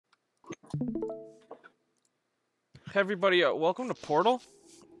Hey everybody, welcome to Portal.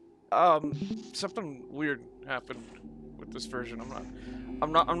 Something weird happened with this version.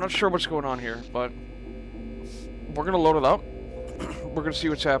 I'm not sure what's going on here, but we're gonna load it up. We're gonna see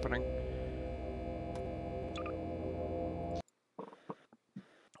what's happening.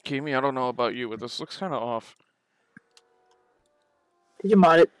 Kimi, I don't know about you, but this looks kind of off. Did you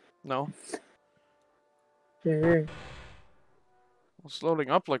mod it? No, Sure. it's loading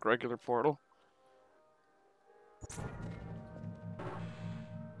up like regular Portal.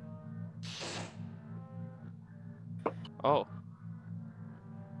 Oh.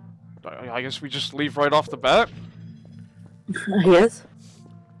 I guess we just leave right off the bat? Yes.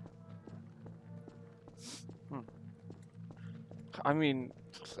 I mean,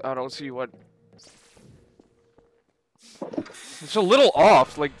 I don't see what... It's a little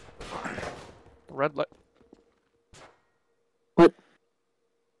off, like... Red light... What?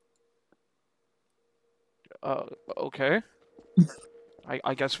 Okay.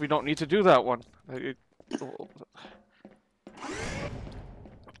 I guess we don't need to do that one.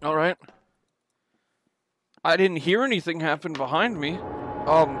 Alright. I didn't hear anything happen behind me.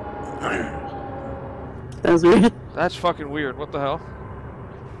 That was weird. That's fucking weird. What the hell?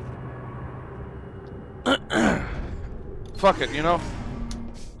 Fuck it, you know?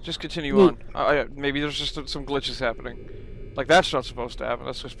 Just continue on. Maybe there's just some glitches happening. Like, that's not supposed to happen.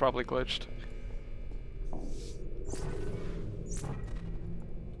 That's just probably glitched.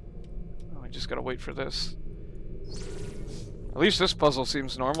 Oh, I just gotta wait for this. At least this puzzle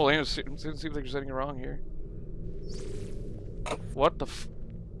seems normal. It doesn't seem like there's anything wrong here. What the f...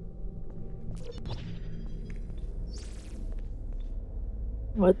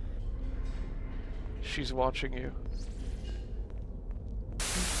 What? She's watching you.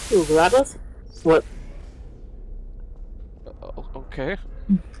 Ooh, GLaD0S? What? Okay.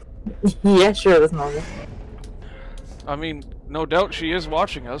 Yeah, sure, that's normal. I mean, no doubt she is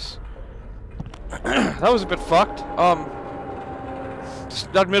watching us. That was a bit fucked.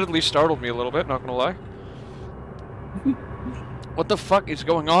 Admittedly startled me a little bit, not gonna lie. What the fuck is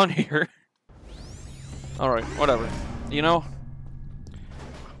going on here? Alright, whatever. You know?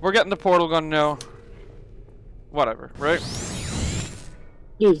 We're getting the portal gun now. Whatever, right?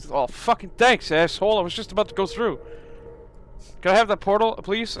 Yes. Oh, fucking thanks, asshole. I was just about to go through. Can I have that portal,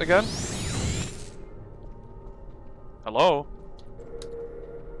 please, again? Hello?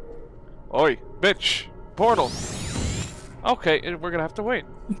 Oi, bitch. Portal. Okay, we're gonna have to wait.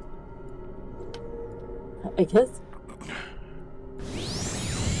 I guess.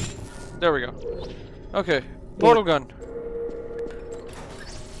 There we go. Okay, portal gun.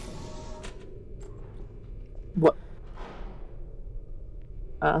 What?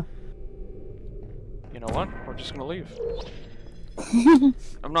 You know what? We're just gonna leave.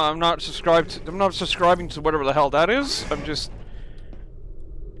 I'm not subscribing to whatever the hell that is. I'm just...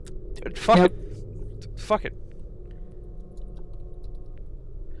 Fuck it. Fuck it.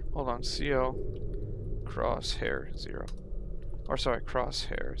 Hold on, CO crosshair 0. Or sorry,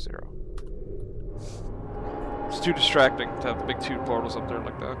 crosshair 0. It's too distracting to have the big two portals up there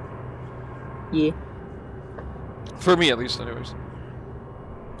like that. Yeah. For me, at least, anyways.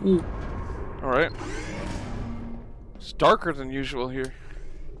 Yeah. Alright. It's darker than usual here.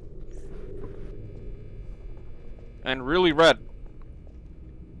 And really red.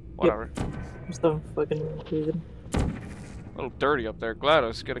 Whatever. I'm still fucking reason. A little dirty up there.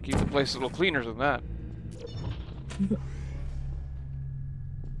 GLaD0S, gotta keep the place a little cleaner than that.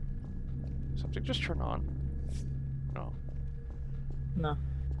 Something just turn on. No. No.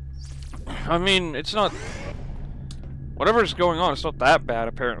 I mean, it's not... Whatever's going on, it's not that bad,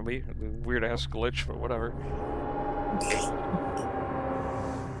 apparently. Weird-ass glitch, but whatever.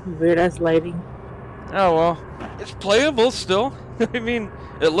 Weird-ass lighting. Oh, well. It's playable still. I mean,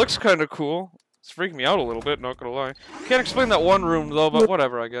 it looks kind of cool. It's freaking me out a little bit, not gonna lie. Can't explain that one room, though, but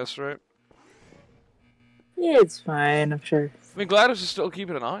whatever, I guess, right? Yeah, it's fine, I'm sure. I mean, GLaD0S is still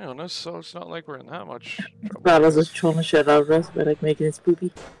keeping an eye on us, so it's not like we're in that much trouble. GLaD0S is trolling the shit out of us by, like, making it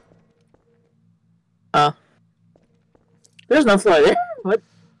spoopy. There's no floor there. What?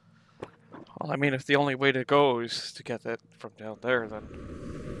 Well, I mean, if the only way to go is to get that from down there, then...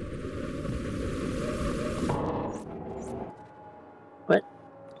 What?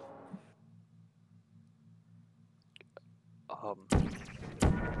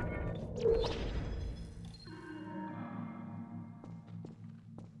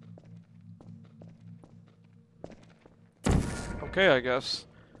 Okay, I guess.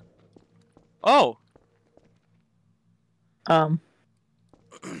 Oh! Hmm.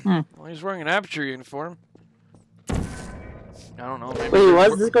 Well, he's wearing an Aperture uniform. don't know. Maybe Wait, why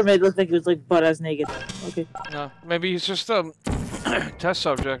does this guy made it look like he was like butt ass naked? Okay. No, maybe he's just a test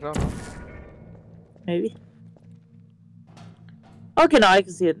subject. I don't know. Maybe. Okay, no, I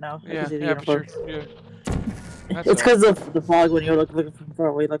can see it now. I Yeah, can see the yeah, uniform. but yeah. It's because of the fog when you're looking from far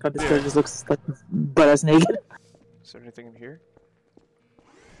away, like on this guy just looks like butt ass naked. Is there anything in here?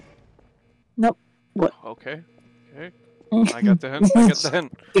 Nope. What? Okay. Okay. I got the hint. I got the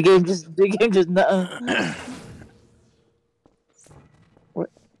hint. The game just What?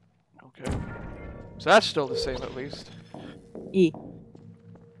 Okay. So that's still the same at least. E.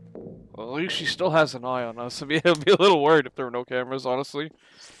 Well, at least she still has an eye on us. I'd be a little worried if there were no cameras, honestly.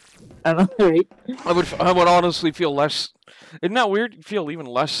 I don't know, right? I would honestly feel less... Isn't that weird? You feel even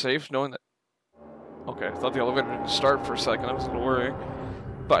less safe knowing that... Okay, I thought the elevator didn't start for a second. I was a little worried.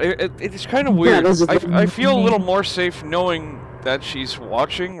 But it's kind of weird. Yeah, I feel a little more safe knowing that she's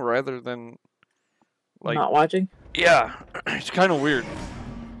watching rather than... like not watching? Yeah. It's kind of weird.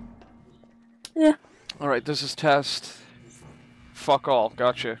 Yeah. Alright, this is test. Fuck all.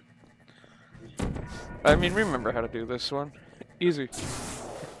 Gotcha. I mean, remember how to do this one. Easy.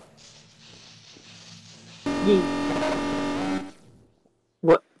 Yeah.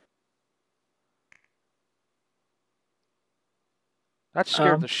 What? That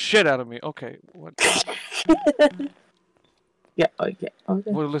scared the shit out of me. Okay, what? Yeah, okay.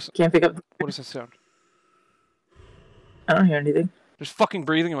 Okay. Well, listen. Can't pick up. What does that sound? I don't hear anything. There's fucking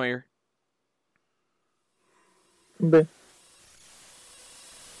breathing in my ear. But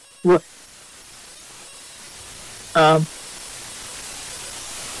what?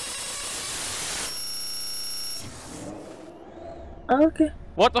 Okay.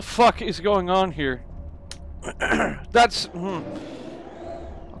 What the fuck is going on here? That's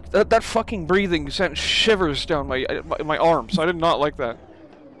that fucking breathing sent shivers down my arms. I did not like that.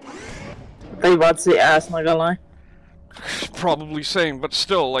 Are you about to say ass? Not gonna lie. Probably same, but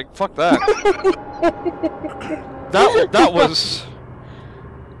still, like, fuck that.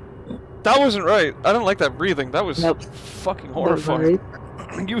 that wasn't right. I didn't like that breathing. That was fucking horrifying.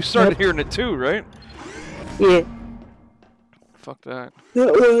 You started hearing it too, right? Yeah. Fuck that. That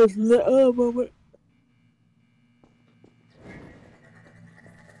was the moment.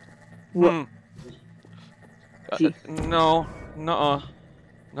 What? No. Nuh-uh.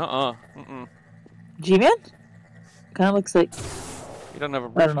 Nuh-uh. Mm-mm. G-Man? Kinda looks like... He doesn't have a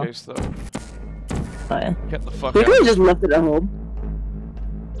briefcase, though. Oh, yeah. Get the fuck He out. could have just left it at home.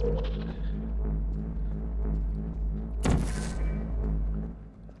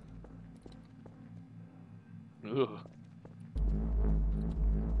 Ugh.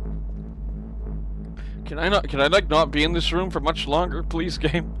 Can I like not be in this room for much longer, please,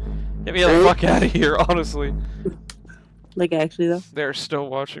 game? Get me the fuck out of here, honestly. Like, actually, though? They're still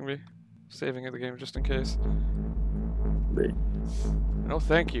watching me. Saving the game just in case. No,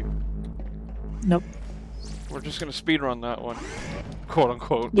 thank you. Nope. We're just gonna speedrun that one. Quote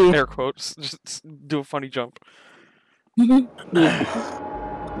unquote. Yeah. Air quotes. Just do a funny jump. Yeah.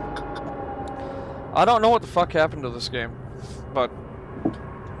 I don't know what the fuck happened to this game, but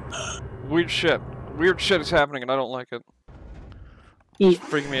weird shit. Weird shit is happening and I don't like it. It's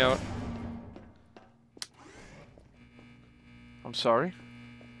freaking me out. I'm sorry.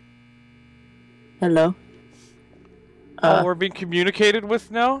 Hello? Oh, we're being communicated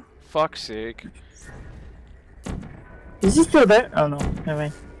with now? Fuck's sake. Is he still there? Oh no, never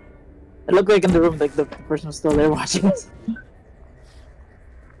mind. It looked like in the room, like the person was still there watching us.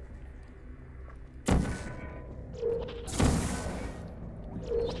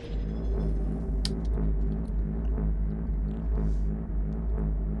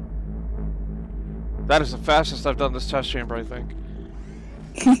 That is the fastest I've done this test chamber, I think.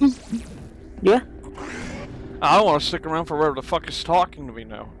 Yeah? I don't want to stick around for whoever the fuck is talking to me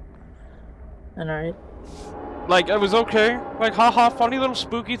now. Alright. Like, it was okay. Like, haha, funny little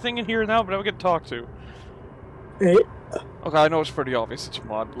spooky thing in here now, but I would get talked to. Right? Okay, I know it's pretty obvious it's a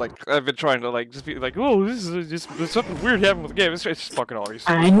mod. Like, I've been trying to, like, just be like, oh, this is just there's something weird happening with the game. It's just fucking obvious.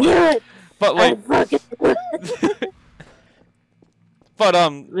 I knew it! But, like... but,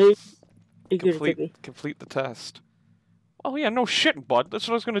 complete the test. Oh yeah, no shit, bud. That's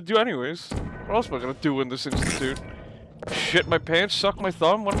what I was gonna do anyways. What else am I gonna do in this institute? Shit my pants, suck my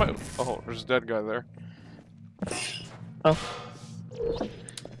thumb? What am I... Oh, there's a dead guy there. Oh.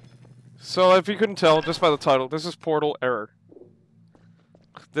 So, if you couldn't tell, just by the title, this is Portal Error.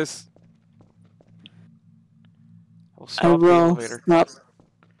 This... I'll stop the elevator. Stop.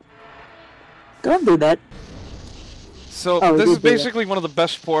 Don't do that. So, this is basically one of the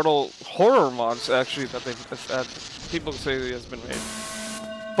best Portal horror mods, actually, that people say has been made.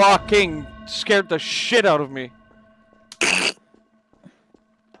 Fucking scared the shit out of me.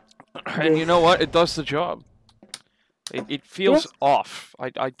 And you know what? It does the job. It feels off.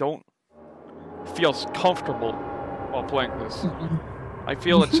 I don't feel comfortable while playing this. I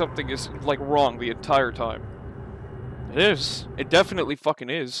feel that something is, like, wrong the entire time. It is. It definitely fucking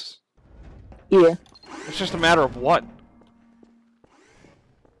is. Yeah. It's just a matter of what.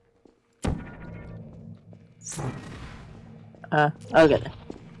 Okay.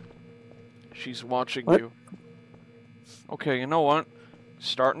 She's watching you. Okay, you know what?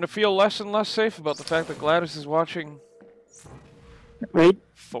 Starting to feel less and less safe about the fact that GLaD0S is watching... Right?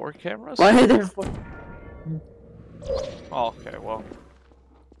 4 cameras? Why are there 4? Oh, okay, well...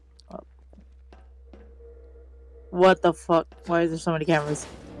 What the fuck? Why is there so many cameras?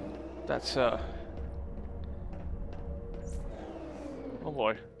 That's, Oh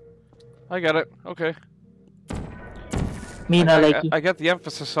boy. I get it. Okay. I get the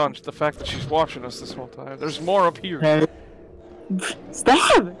emphasis on the fact that she's watching us this whole time. There's more up here.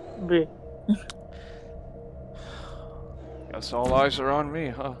 Stab! Guess all eyes are on me,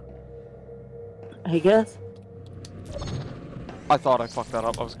 huh? I guess. I thought I fucked that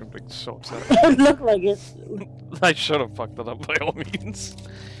up. I was gonna be so upset. It looked like it. I should have fucked that up by all means.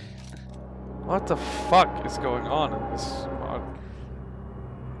 What the fuck is going on in this mod?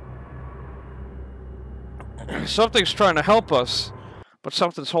 Something's trying to help us, but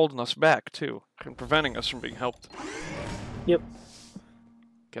something's holding us back too, and preventing us from being helped. Yep.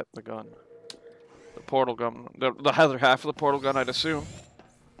 Get the gun. The portal gun. The other half of the portal gun, I'd assume.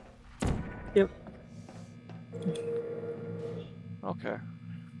 Yep. Okay.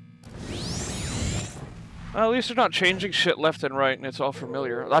 Well, at least they're not changing shit left and right, and it's all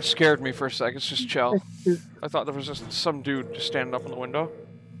familiar. That scared me for a sec. It's just chill. I thought there was just some dude just standing up in the window,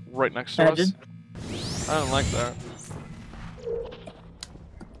 right next to us. I don't like that.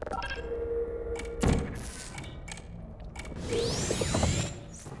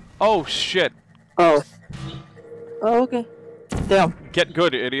 Oh shit. Oh. Oh, okay. Damn. Get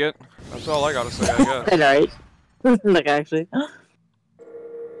good, idiot. That's all I gotta say, I guess. Alright. Like, actually. I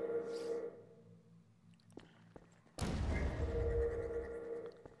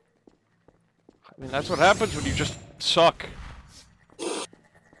mean, that's what happens when you just suck.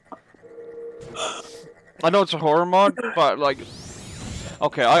 I know it's a horror mod, but, like...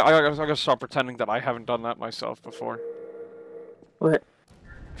 Okay, I gotta stop pretending that I haven't done that myself before. What?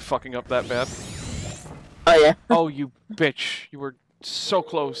 Fucking up that bad. Oh, yeah. Oh, you bitch. You were so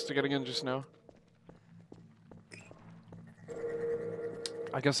close to getting in just now.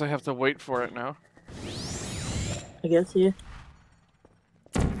 I guess I have to wait for it now. I guess, yeah.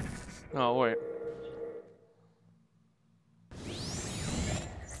 Oh, wait.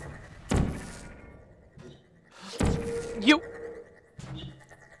 You!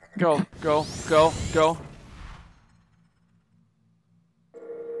 Go, go, go, go.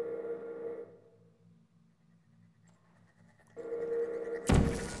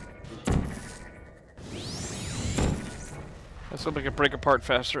 That's something I can break apart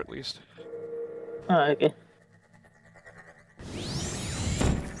faster, at least. Oh, okay.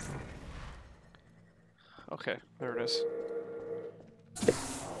 Okay, there it is.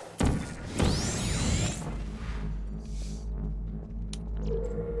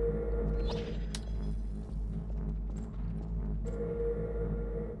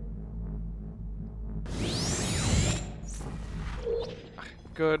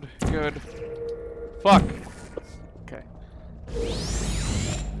 Good, good. Fuck! Okay.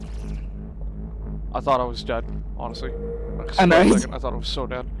 I thought I was dead, honestly. I know. I thought I was so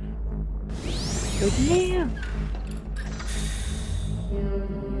dead. Yeah.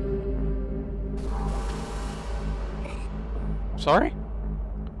 Sorry?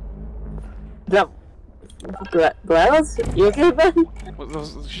 That... GLaD0S? You okay, bud?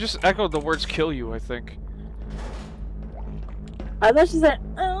 She just echoed the words "kill you," I think. I thought she said,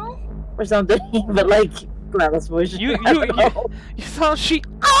 oh, or something, but like, GLaD0S voice. You thought she,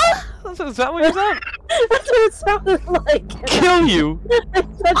 is that what you thought? That's what it sounded like. Kill you!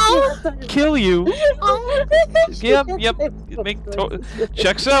 Kill you! Yep, yep,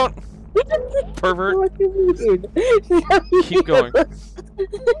 checks out! Pervert. What do you mean? Keep going. I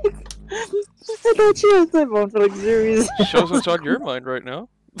thought she had that phone for like series. Shows what's on your mind right now.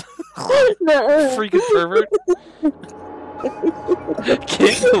 No. Freaking pervert.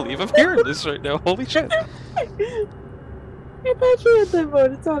 Can't believe I'm hearing this right now. Holy shit. I thought she had that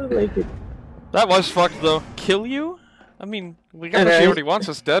phone. It sounded like it. That was fucked though. Kill you? I mean, we got that she already wants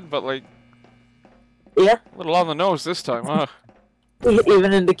us dead, but like... Yeah. A little on the nose this time, huh?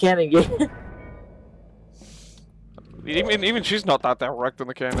 Even in the canon game. Even she's not that direct in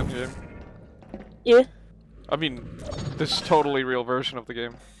the canon game. Yeah. I mean, this totally real version of the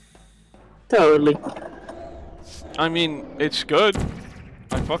game. Totally. I mean, it's good.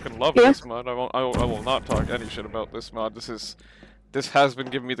 I fucking love this mod. I will not talk any shit about this mod. This has been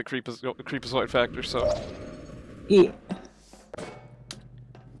giving me the creepazoid factor, so. Yeah.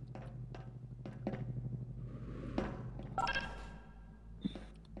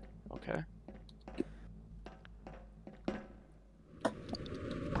 Okay.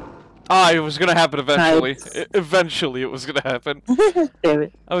 Ah, it was gonna happen eventually. Eventually, it was gonna happen. Damn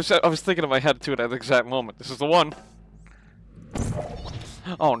it. I was thinking in my head too at that exact moment. This is the one.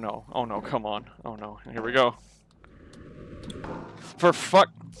 Oh no! Oh no! Come on! Oh no! Here we go. For fuck.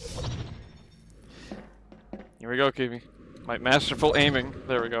 Here we go, Kiwi. My masterful aiming.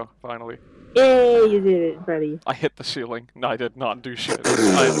 There we go. Finally. Yay! You did it, Freddy. I hit the ceiling. No, I did not do shit.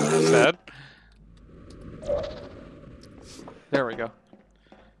 I'm sad. There we go.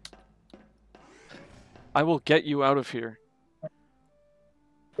 I will get you out of here.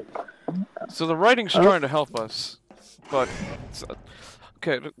 So the writing's trying to help us, but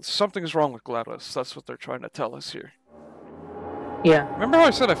okay, something's wrong with GLaD0S. That's what they're trying to tell us here. Yeah. Remember how I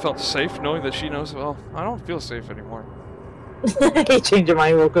said I felt safe knowing that she knows? Well, I don't feel safe anymore. He changed your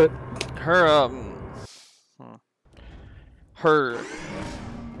mind real quick. Her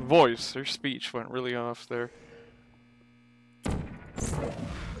voice, her speech went really off there.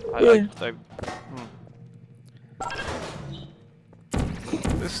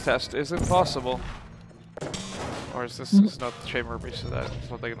 This test isn't possible. Or is this is not the chamber piece of that?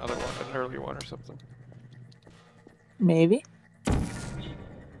 It's like another one, an earlier one or something. Maybe.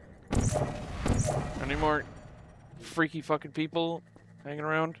 Any more freaky fucking people hanging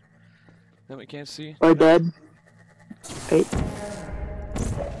around that we can't see? Or dead. Wait.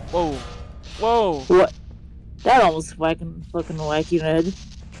 Whoa. Whoa! What? That almost fucking wacky in the head.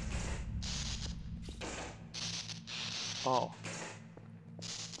 Oh.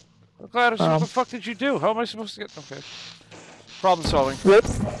 GLaD0S, what the fuck did you do? How am I supposed to get... Okay. Problem solving. Yep.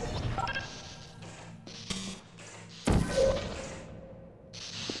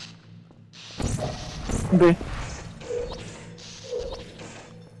 Okay.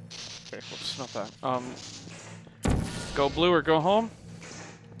 Okay, whoops, not that. Go blue or go home?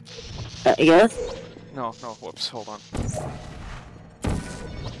 I guess? No, whoops, hold on.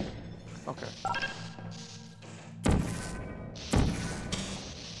 Okay.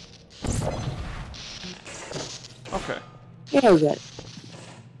 Okay. Yeah, I got it.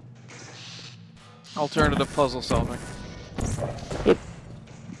 Alternative puzzle solving. Yep.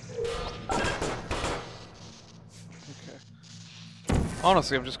 Okay.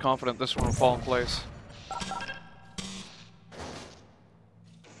 Honestly, I'm just confident this one will fall in place.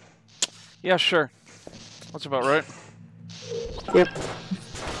 Yeah, sure. That's about right. Yep.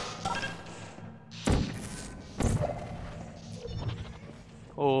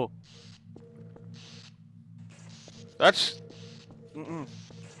 Oh. That's...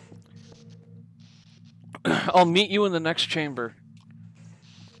 I'll meet you in the next chamber.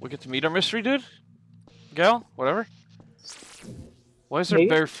 We get to meet our mystery dude? Gal? Whatever. Why is there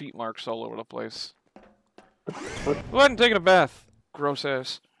bare feet marks all over the place? Go ahead and take a bath. Gross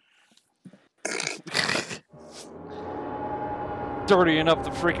ass. Dirtying up the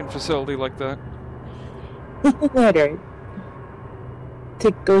freaking facility like that. Alright.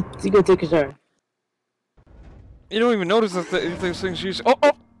 Go take a shower. You don't even notice that those things use. Oh!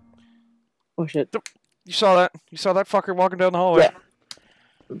 Oh shit. You saw that? You saw that fucker walking down the hallway? Yeah.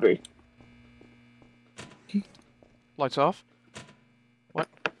 Agree. Lights off? What?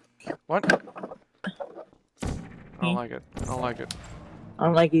 What? I don't like it. I don't like it. I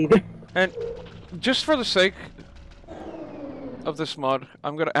don't like it either. And just for the sake of this mod,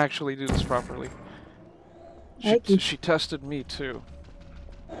 I'm gonna actually do this properly. She tested me too.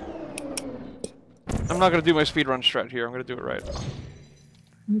 I'm not gonna do my speedrun strat here, I'm gonna do it right.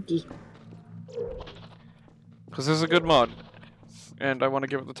 Okay. Because this is a good mod, and I want to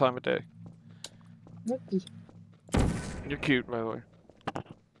give it the time of day. Okay. You're cute, by the way.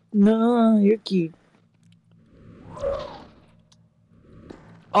 No, you're cute.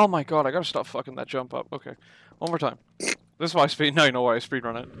 Oh my god, I gotta stop fucking that jump up. Okay, one more time. This is why I speed. Now you know why I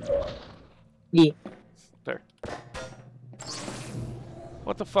speedrun it. Yeah. There.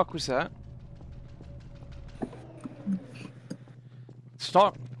 What the fuck was that?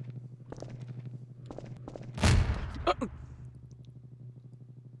 Stop.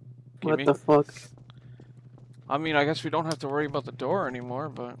 What the fuck? I mean, I guess we don't have to worry about the door anymore,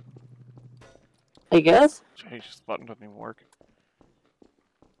 but... I guess? Jeez, this button doesn't even work.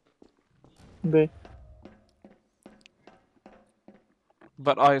 Okay.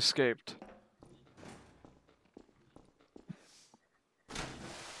 But I escaped.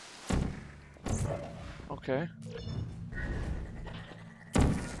 Okay.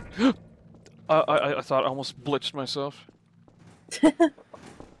 I thought I almost blitzed myself.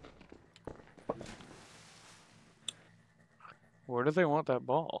 Where do they want that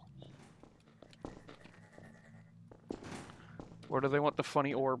ball? Where do they want the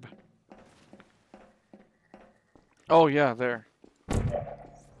funny orb? Oh yeah, there.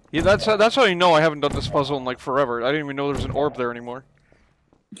 Yeah, that's how you know I haven't done this puzzle in like forever. I didn't even know there was an orb there anymore.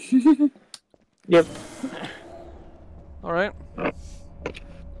 Yep. All right.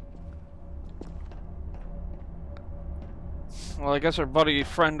 Well, I guess our buddy,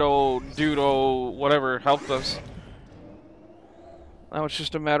 friendo, dudo, whatever, helped us. Now it's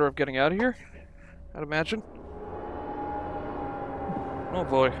just a matter of getting out of here, I'd imagine. Oh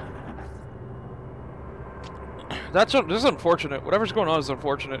boy. This is unfortunate. Whatever's going on is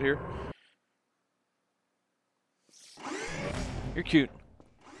unfortunate here. You're cute.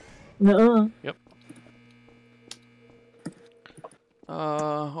 No. Yep.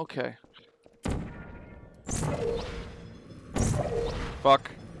 Okay. Fuck.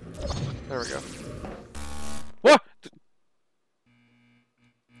 There we go. What?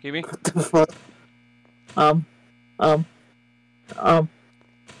 Gimme? What the fuck?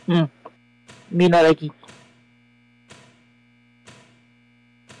 Me not like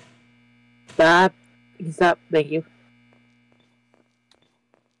Stop. Stop. Thank you.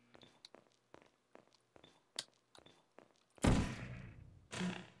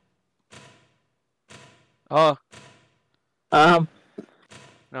 No.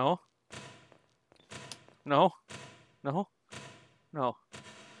 No. No. No.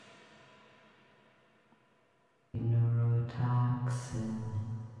 Neurotoxin.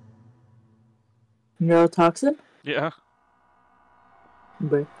 Neurotoxin? Yeah.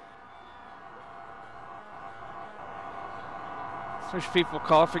 But There's people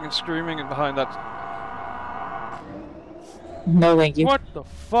coughing and screaming and behind that. no, thank you. What the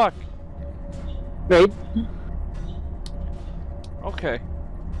fuck? Right? Okay.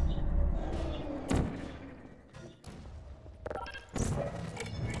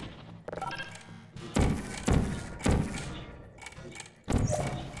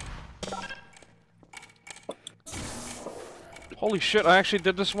 Holy shit, I actually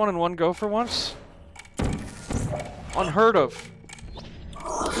did this one in one go for once? Unheard of.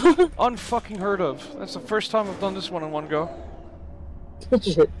 Unfucking heard of. That's the first time I've done this one in one go.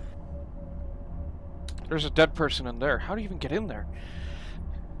 Shit. There's a dead person in there. How do you even get in there?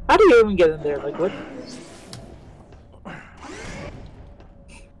 How do you even get in there? Like, what?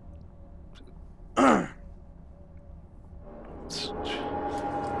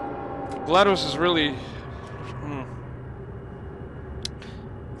 GLaD0S is really...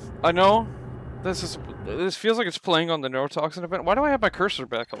 I know. This feels like it's playing on the neurotoxin event. Why do I have my cursor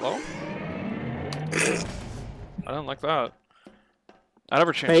back? Hello? I don't like that. I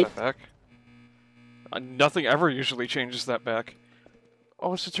never change that back. Nothing ever usually changes that back.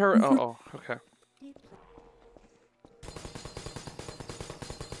 Oh, it's a turret. Oh, okay.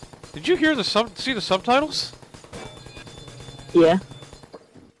 Did you hear see the subtitles? Yeah.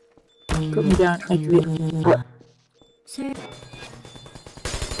 Put me down. What?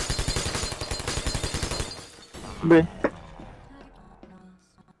 Bruh.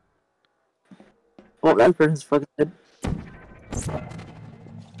 Oh, that person's fucking dead.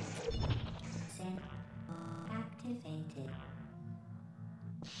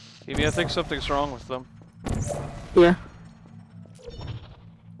 Maybe I think something's wrong with them. Yeah.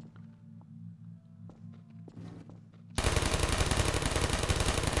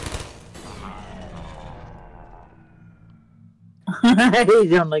 I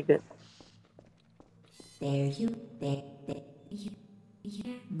don't like that. There you.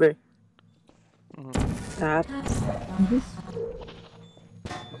 Bruh. Stop.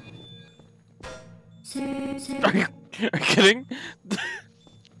 Are you kidding?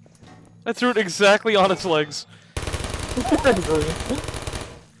 I threw it exactly on its legs.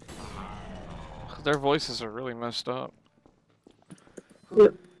 Their voices are really messed up.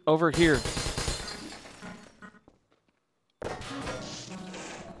 Yep. Over here.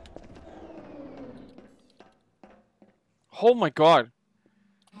 Oh my god.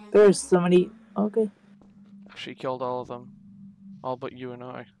 There's so many. Okay. She killed all of them. All but you and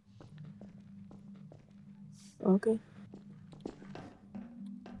I. Okay.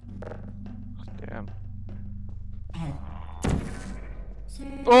 Damn.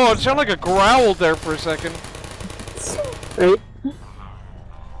 Oh, it sounded like a growl there for a second. Right?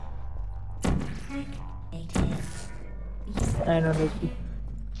 I know that.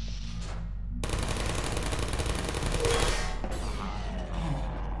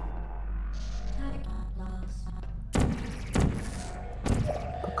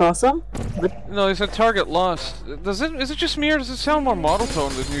 awesome? But No, he said target lost. Does it? Is it just me, or does it sound more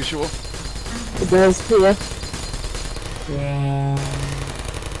monotone than usual? it does, yeah.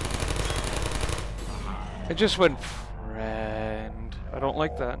 It just went friend. I don't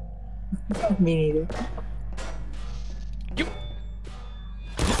like that. Me neither. You.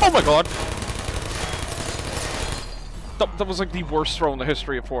 Oh my god! That was like the worst throw in the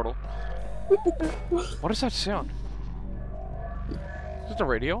history of Portal. What is that sound? Is it the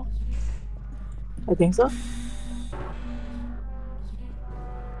radio? I think so.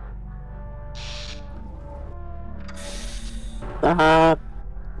 Stop.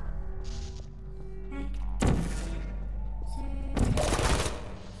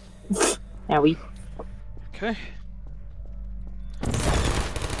 Owie. Okay.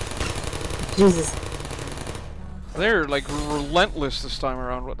 Jesus. They're like relentless this time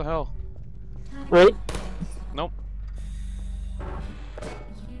around. What the hell? Right? Nope.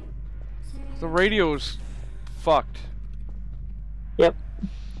 The radio's fucked. Yep.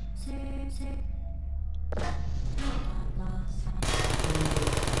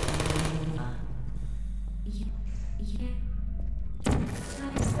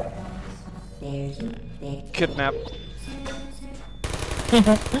 Kidnap.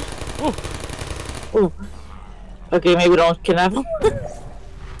 Ooh. Ooh. Okay, maybe don't kidnap him.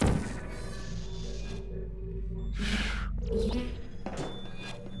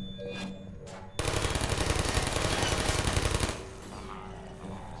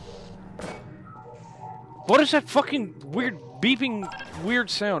 What is that fucking weird beeping weird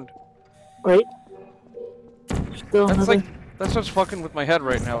sound? Right? Still That's another. like that's what's fucking with my head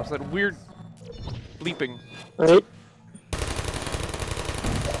right now. It's that weird bleeping. Right?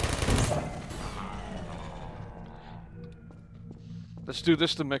 Let's do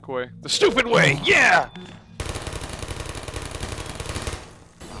this the Mick way. The stupid way! Yeah!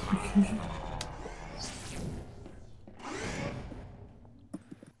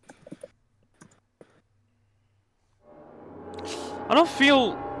 I don't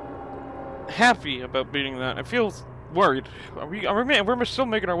feel happy about beating that. I feel worried. We're still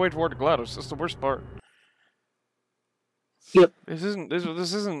making our way toward the GLaD0S. That's the worst part. Yep. This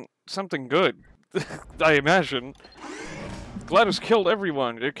isn't something good. I imagine. GLaD0S killed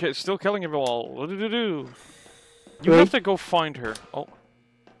everyone. It's still killing them all. What did it do? You have to go find her. Oh.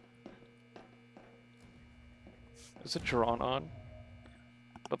 Is it drawn on?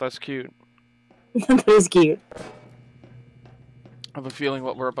 But that's cute. That is cute. I have a feeling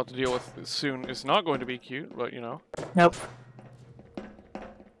what we're about to deal with soon is not going to be cute, but you know. Nope.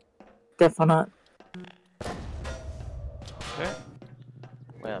 Definitely not. Okay.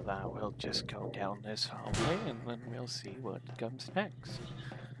 Well, we'll just go down this hallway and then we'll see what comes next.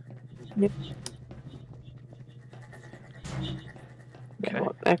 Yep. Okay.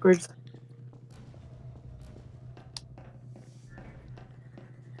 Walk backwards.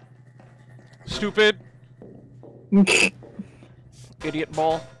 Stupid! Idiot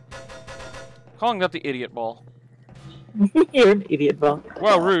ball. Calling that the idiot ball. You're an idiot, Ball.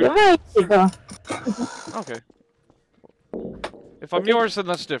 Well, rude. You're an idiot, Ball. Okay. If I'm yours, then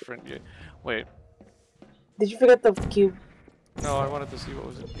that's different. Wait. Did you forget the cube? No, I wanted to see what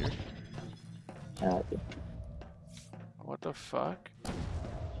was in here. Uh, What the fuck?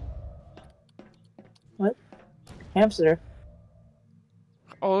 what? Hamster.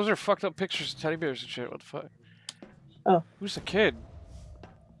 Oh, those are fucked up pictures of teddy bears and shit. What the fuck? Oh. Who's the kid?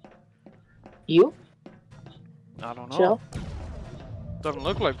 You? I don't know. Shell? Doesn't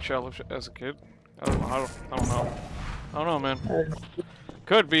look like Chell as a kid. I don't know. I don't know. I don't know, man.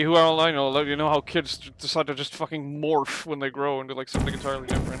 Could be. Who all I know. You know how kids decide to just fucking morph when they grow into like something entirely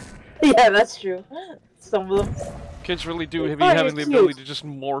different. Yeah, that's true. Some of them. Kids really do be Oh, having the you're ability cute. to just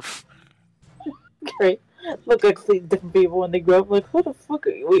morph. Great. Look like completely different people when they grow up. Like, what the fuck are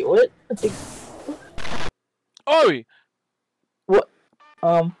you? Wait, what? Like, Oi! what?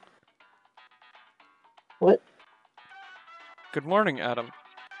 What? Good morning, Adam.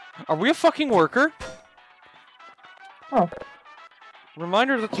 Are we a fucking worker? Oh.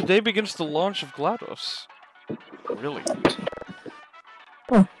 Reminder that today begins the launch of GLaD0S. Really?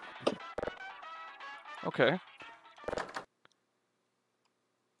 Oh. Okay.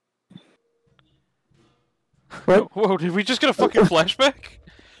 What? Whoa, did we just get a fucking flashback?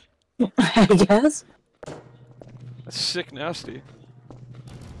 I guess? That's sick nasty.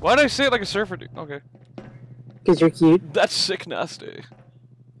 Why'd I say it like a surfer dude? Okay. Because you're cute. That's sick nasty.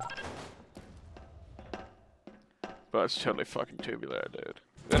 But it's totally fucking tubular, dude.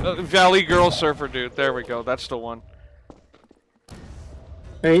 Valley Girl Surfer dude, there we go, that's the one.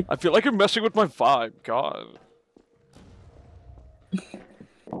 Right? I feel like you're messing with my vibe, god.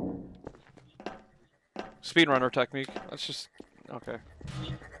 speedrunner technique. Let's just... Okay.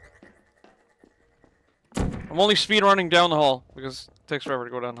 I'm only speedrunning down the hall, because it takes forever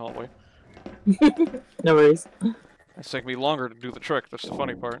to go down the hallway. No worries. It's taking me longer to do the trick, that's the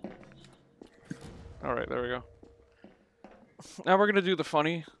funny part. Alright, there we go. Now we're gonna do the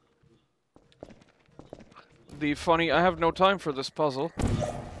funny. The funny, I have no time for this puzzle.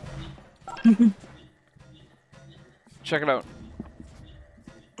 Check it out.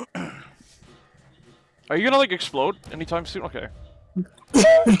 Are you gonna, like, explode anytime soon? Okay.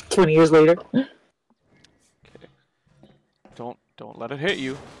 20 years later. Okay. Don't let it hit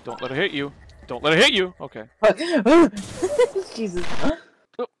you. Don't let it hit you. Don't let it hit you! Okay. Jesus.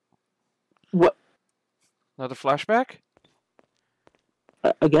 Oh. What? Another flashback?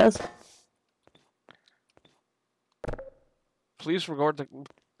 I guess. Please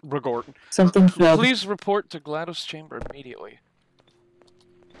Something failed. Please report to GLaD0S chamber immediately.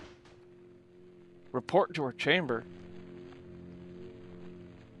 Report to her chamber.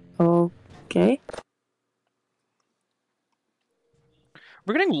 Okay.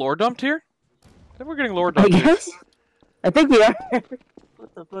 We're getting lore dumped here? I think we're getting lore I dumped here. guess. I think we are.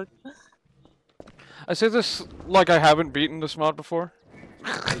 What the fuck? I say this like I haven't beaten this mod before.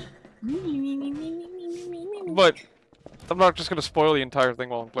 But I'm not just gonna spoil the entire thing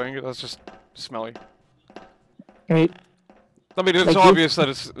while I'm playing it. That's just smelly. Right. I mean, it's Like obvious that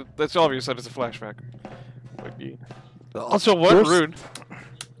it's obvious that it's a flashback. Like, also, what Yours? rude?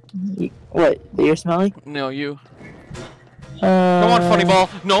 What? That you're smelly? No, you. Come on, funny ball.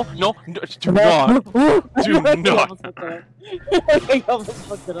 No, no, do not. Do not. I almost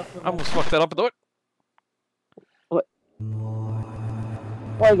fucked it up. I almost fucked that up. Do it. What?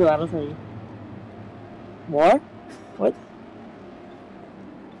 Why GLaD0S are you? More? What?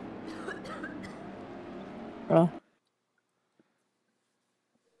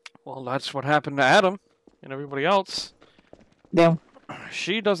 Well, that's what happened to Adam and everybody else. Damn.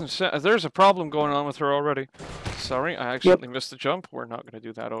 She doesn't say. There's a problem going on with her already. Sorry, I accidentally missed the jump. We're not going to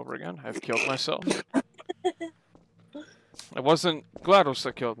do that over again. I've killed myself. It wasn't GLaD0S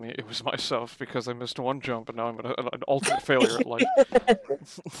that killed me. It was myself because I missed one jump and now I'm an ultimate failure at life.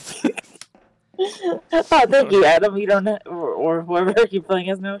 Oh, thank you, Adam. You don't have, or whoever you're playing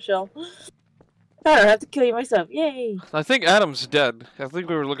as now, Shell. I don't have to kill you myself. Yay! I think Adam's dead. I think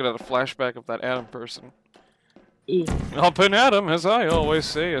we were looking at a flashback of that Adam person. Yeah. Up in Adam, as I always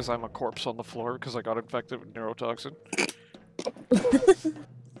say, as I'm a corpse on the floor because I got infected with neurotoxin.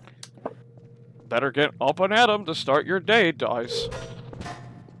 Better get up on Adam to start your day, dies.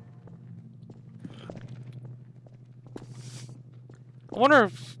 I wonder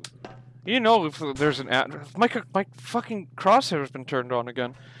if... You know if there's an ad... My fucking crosshair's been turned on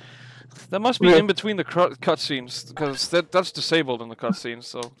again. That must be in between the cutscenes, because that's disabled in the cutscenes,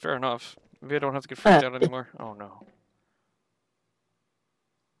 so fair enough. Maybe I don't have to get freaked out anymore. Oh no.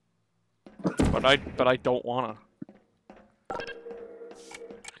 But I don't wanna.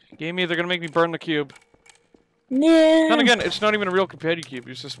 Game either gonna make me burn the cube. Yeah. Then again, it's not even a real companion cube,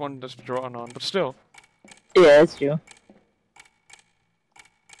 it's just one that's drawn on, but still. Yeah, that's true.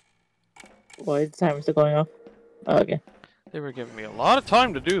 Why is the timer still going off? Oh, okay. They were giving me a lot of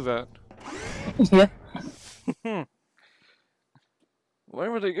time to do that. Yeah. Why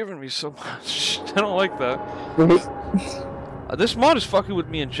were they giving me so much? I don't like that. Right. This mod is fucking with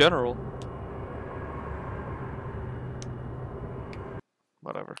me in general.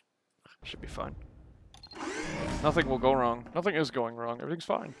 Whatever. Should be fine. Nothing will go wrong. Nothing is going wrong. Everything's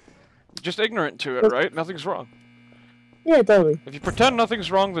fine. Just ignorant to it, right? Nothing's wrong. Yeah, totally. If you pretend nothing's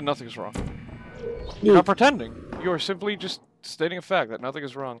wrong, then nothing's wrong. You're not pretending. You are simply just stating a fact that nothing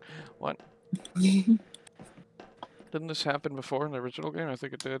is wrong. What? Didn't this happen before in the original game? I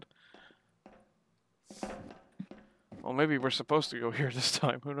think it did. Well, maybe we're supposed to go here this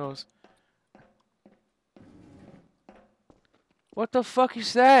time. Who knows? What the fuck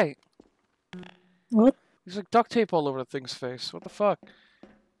is that? What? There's like duct tape all over the thing's face. What the fuck?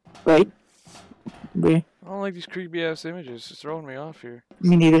 Right. Where? I don't like these creepy ass images. It's throwing me off here.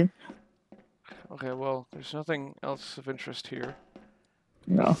 Me neither. Okay, well, there's nothing else of interest here.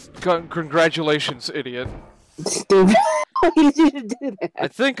 No. Congratulations, idiot. Stupid. Why did you do that? I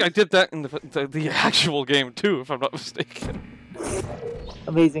think I did that in the actual game too, if I'm not mistaken.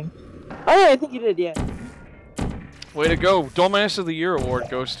 Amazing. Oh yeah, I think you did, yeah. Way to go. Dumbass of the Year award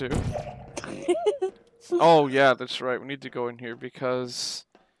goes to... Oh, yeah, that's right. We need to go in here because...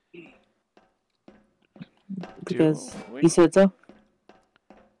 Because you said so?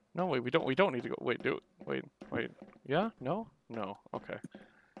 No, wait, we don't need to go. Wait, do it. Wait. Yeah? No? No. Okay.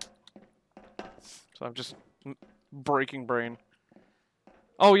 So I'm just breaking brain.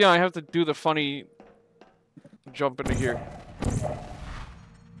 Oh, yeah, I have to do the funny Jump into here.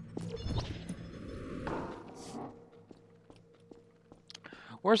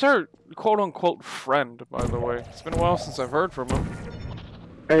 Where's our quote-unquote friend, by the way? It's been a while since I've heard from him.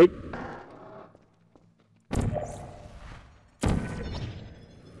 Right?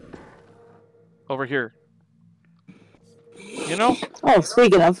 Over here. You know? Oh,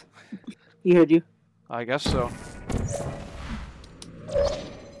 speaking of. He heard you. I guess so.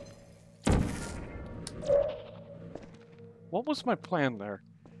 What was my plan there?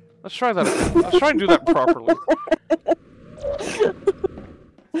 Let's try that again. Let's try and do that properly.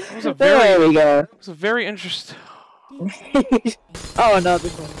 That was a There we go. It was a very interesting... Oh no,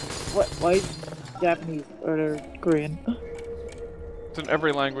 this one. What? Why is Japanese or Korean? It's in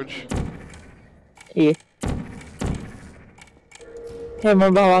every language. Yeah. Hey,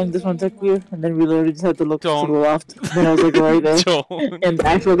 remember how long this one took you? And then we literally just had to look to the left. And then I was like, right there. Don't. In the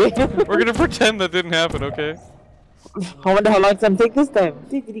actual game. We're gonna pretend that didn't happen, okay? I wonder how long it's gonna take this time.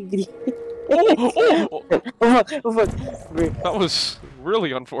 That was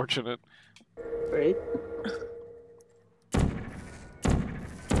really unfortunate. Right?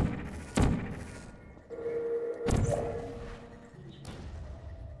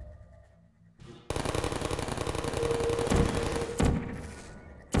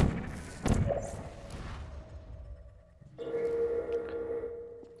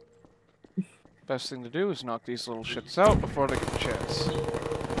 Best thing to do is knock these little shits out before they get the chance.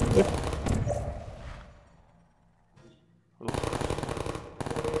 Yep.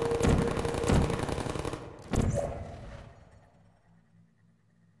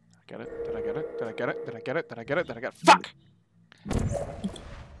 Get it? Did I get it? Did I get it? Did I get it? Did I get it? Did I get it? Fuck!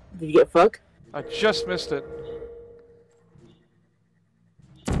 Did you get fuck? I just missed it.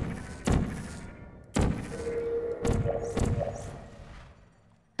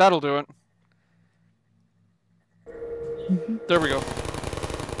 That'll do it. There we go.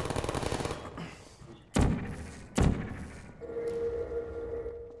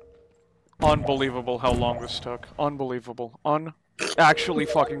 Unbelievable how long this took. Unbelievable. Actually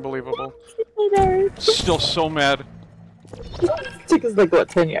fucking believable. Still so mad. It took us like what,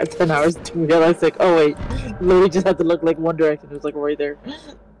 10 hours to realize like, oh wait, literally just had to look like one direction. It was like right there.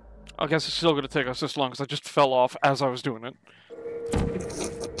 I guess it's still gonna take us this long because I just fell off as I was doing it.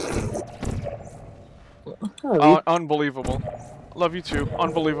 Unbelievable. Love you too.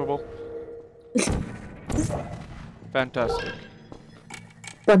 Unbelievable. Fantastic.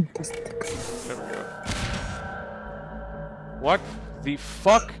 Fantastic. There we go. What the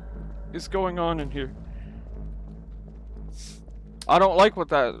fuck is going on in here? I don't like what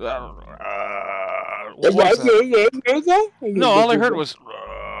that... what was that? No, all I heard was...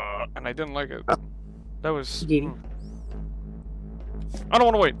 and I didn't like it. That was... I don't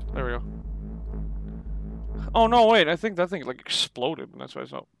want to wait. There we go. Oh no, wait, I think that thing like exploded, and that's why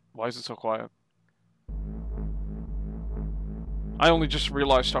it's not... Why is it so quiet? I only just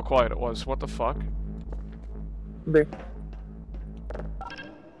realized how quiet it was. What the fuck? Bruh.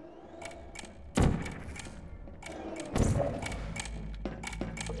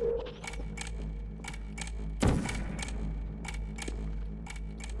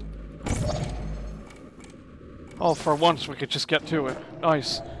 Oh, for once we could just get to it.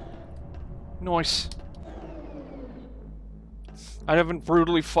 Nice. Nice. I haven't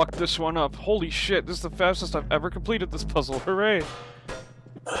brutally fucked this one up. Holy shit, this is the fastest I've ever completed this puzzle. Hooray!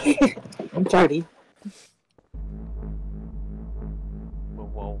 I'm tardy.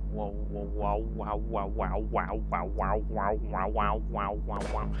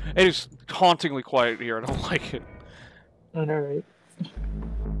 It is hauntingly quiet here. I don't like it. I know, right?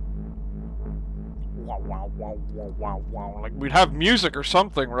 Like we'd have music or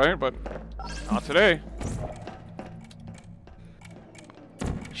something, right? But not today.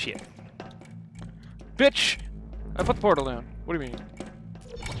 Shit. Bitch! I put the portal down. What do you mean?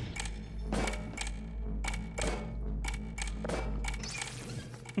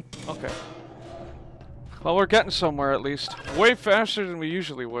 Okay. Well, we're getting somewhere at least. Way faster than we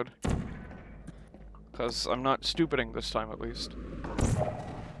usually would. Because I'm not stupiding this time at least.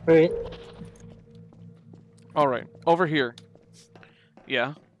 Right. Alright, over here.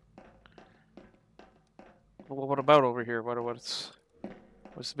 Yeah. Well, what about over here? What's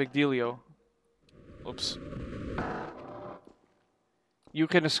the big dealio? Oops. You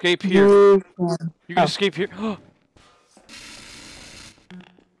can escape here. You can escape here.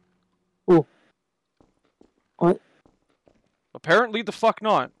 Ooh. What? Apparently the fuck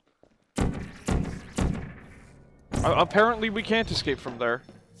not. Apparently we can't escape from there.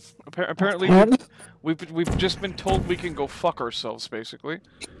 Apparently we've just been told we can go fuck ourselves, basically.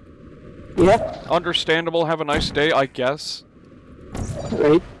 Yeah. Understandable, have a nice day, I guess.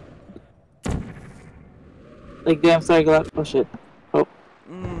 Right. Like, damn, sorry, GLaD. Oh, shit. Oh.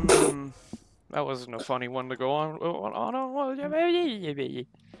 That wasn't a funny one to go on.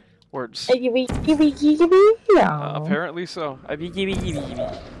 Words. Apparently so.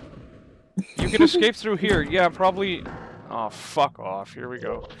 You can escape through here. Yeah, probably. Oh, fuck off. Here we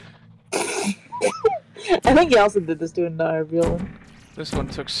go. I think he also did this to a real one. This one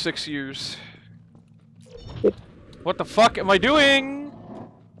took 6 years. Yep. What the fuck am I doing?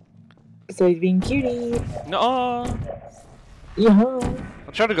 So he's being cutie. No. Yeah.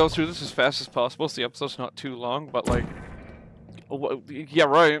 I'll try to go through this as fast as possible so the episode's not too long, but like... yeah,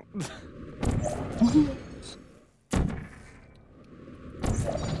 right.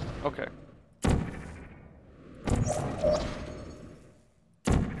 Okay.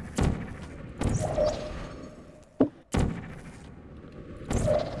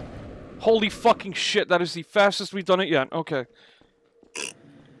 Holy fucking shit, that is the fastest we've done it yet. Okay.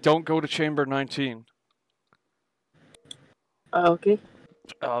 Don't go to chamber 19. Okay.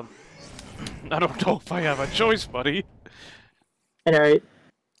 I don't know if I have a choice, buddy. Alright.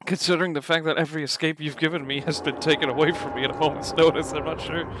 Considering the fact that every escape you've given me has been taken away from me at a moment's notice, I'm not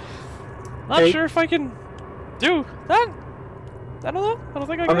sure. Not sure if I can do that. I don't know. I don't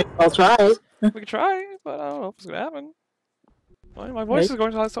think I can. I mean, I'll try. We can try, but I don't know if it's gonna happen. Well, my voice is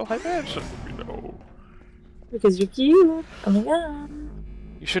going to sound so high pitched. No. Because you're cute. Oh my god.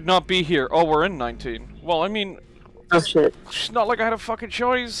 You should not be here. Oh, we're in 19. Well, I mean... Oh shit. It's not like I had a fucking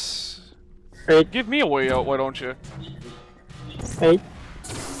choice. Right. Give me a way out, why don't you? Right.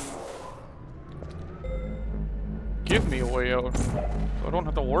 Give me a way out. So I don't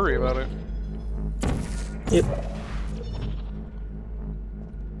have to worry about it. Yep.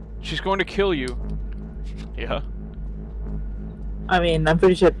 She's going to kill you. Yeah. I mean, I'm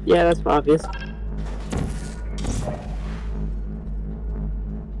pretty sure. Yeah, that's obvious.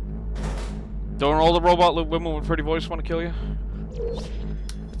 Don't all the robot women with pretty voice want to kill you?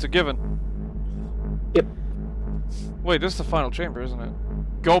 It's a given. Yep. Wait, this is the final chamber, isn't it?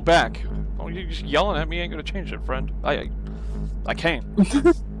 Go back. Oh, you just yelling at me ain't gonna change it, friend. I can't.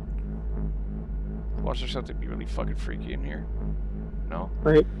 Watch, there's something be really fucking freaky in here. No?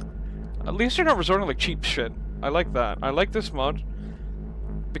 Right. At least you're not resorting to like cheap shit. I like that. I like this mod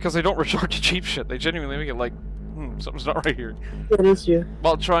because they don't resort to cheap shit. They genuinely make it like, something's not right here. That is true.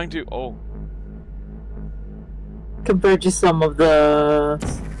 While trying to, Compared to some of the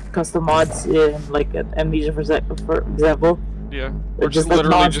custom mods in like Amnesia for example. Yeah. Or just like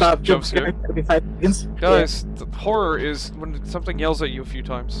literally non-stop just jump scare. every 5 seconds. Guys, the horror is when something yells at you a few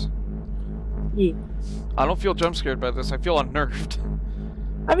times. Yeah. I don't feel jump scared by this. I feel unnerved.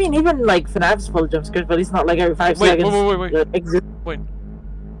 I mean, even like FNAF's full of jump scares, but it's not like every 5 seconds. Wait.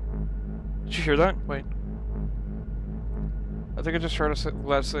 Did you hear that? Wait. I think I just heard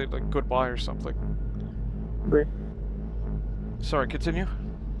GLaD say like goodbye or something. Right. Sorry, continue.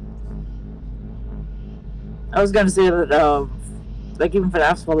 I was gonna say that like even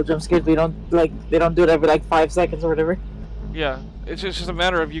FNAF's full of jump scares, they don't do it every like 5 seconds or whatever. Yeah, it's just a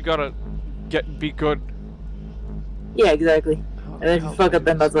matter of you gotta be good. Yeah, exactly. And if you fuck up,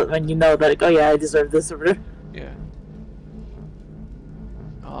 then that's when you know that, like, oh yeah, I deserve this or whatever. Yeah.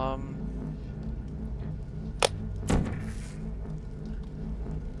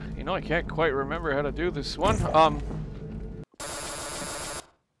 You know, I can't quite remember how to do this one.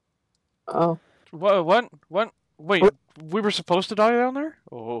 Oh. What? Wait, we were supposed to die down there?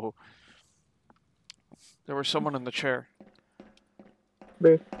 Oh. There was someone in the chair.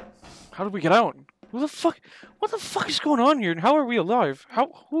 Where? How did we get out? What the fuck is going on here, and how are we alive?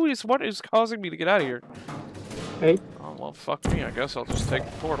 What is causing me to get out of here? Right. Oh, well, fuck me, I guess I'll just take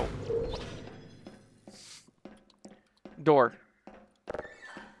the portal. Door.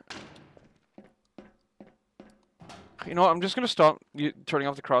 You know what, I'm just gonna stop turning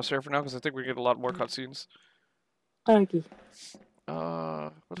off the crosshair for now, because I think we get a lot more cutscenes. Okay.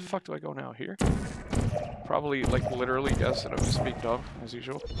 Where the fuck do I go now? Here? Probably, like, literally guess that I'm just being dumb, as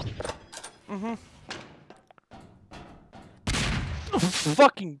usual.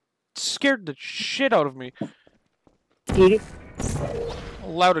 Fucking scared the shit out of me. Get it? A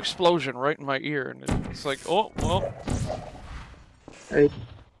loud explosion right in my ear, and it's like, oh, well. Right.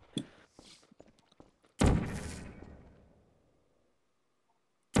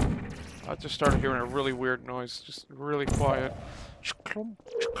 I just started hearing a really weird noise, just really quiet.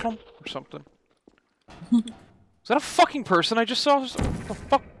 Or something. Is that a fucking person I just saw? What the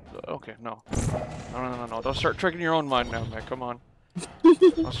fuck? Okay, no. No. Don't start tricking your own mind now, man. Come on.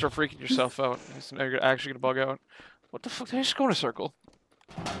 Don't start freaking yourself out. Now you're actually gonna bug out. What the fuck? Did I just go in a circle?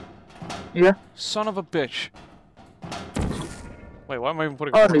 Yeah. Son of a bitch. Wait, why am I even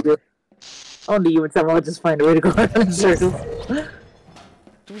putting Only you would somehow just find a way to go around in circles.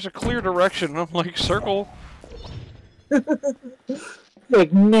 There's a clear direction, and I'm like, circle.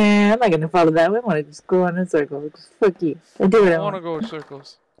 Like, nah, I'm not gonna follow that way. I wanna just go around in circles. Just fuck you. I do what I I want to want. go in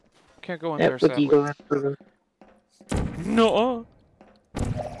circles. Can't go in Yeah, there, fuck you, sadly. go around in circles. No.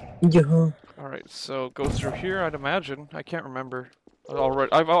 Yeah. Alright, so go through here, I'd imagine. I can't remember.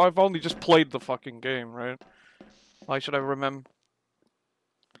 Already, I've only just played the fucking game, right? Why should I remember?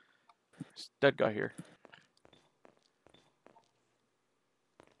 Dead guy here.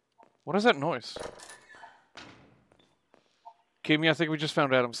 What is that noise? Kimmy, I think we just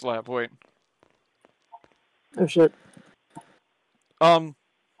found Adam's lab. Wait. Oh shit. Are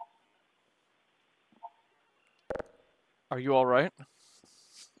you alright?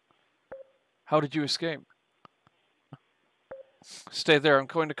 How did you escape? Stay there, I'm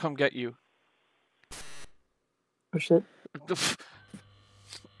going to come get you. Oh shit.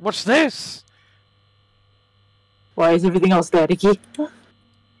 What's this? Why is everything else staticky?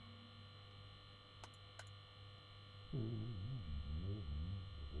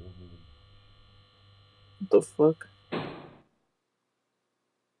 What the fuck?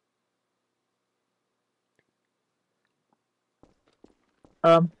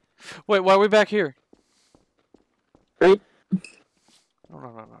 Wait, why are we back here? Right?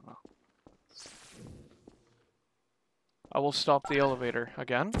 No. I will stop the elevator.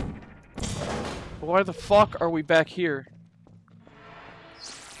 Again? Why the fuck are we back here?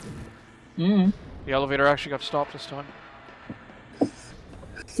 The elevator actually got stopped this time.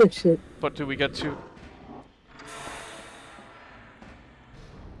 Oh shit. But do we get to...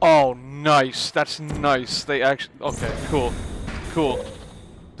 Oh, nice. That's nice. They actually... Okay, cool. Cool.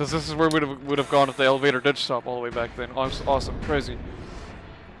 Because this is where we would have gone if the elevator did stop all the way back then. Awesome. Crazy.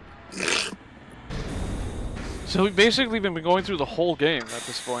 So we've basically been going through the whole game at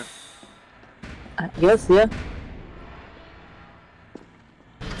this point. I guess, yeah.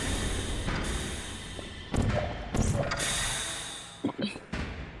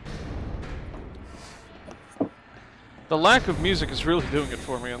 The lack of music is really doing it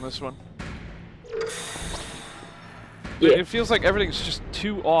for me on this one. Yeah. It feels like everything's just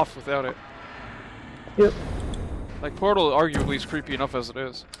too off without it. Yep. Like, Portal arguably is creepy enough as it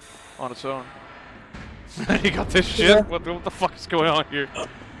is, on its own. You got this shit? Yeah. What the fuck is going on here?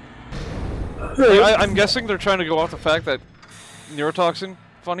 Like, I'm guessing they're trying to go off the fact that neurotoxin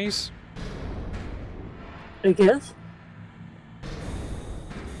funnies. I guess.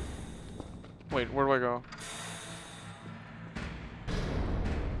 Wait, where do I go?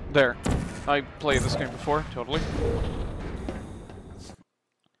 There. I played this game before, totally.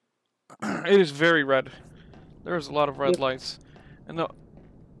 It is very red. There's a lot of red lights. And the...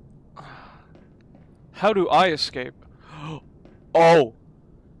 How do I escape? Oh!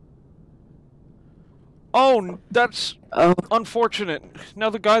 Oh, that's unfortunate. Now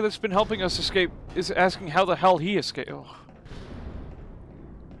the guy that's been helping us escape is asking how the hell he escaped. Oh.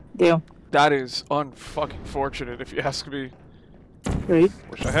 Damn. That is unfucking fortunate, if you ask me. Right?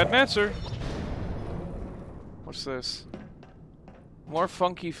 Wish I had an answer. What's this? More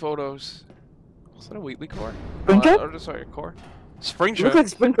funky photos. Is that a Wheatley core? Springtrap? Sorry, a core. Springtrap? It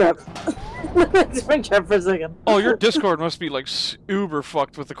looks like Springtrap. Look like Springtrap for a second. Oh, your Discord must be like uber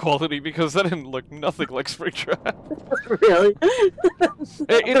fucked with the quality because that didn't look nothing like Springtrap. Really?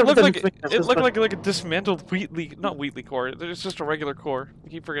 It looked like a dismantled Wheatley, not Wheatley core. It's just a regular core. I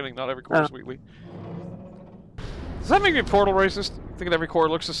keep forgetting not every core is Wheatley. Does that make me Portal racist? Thinking every core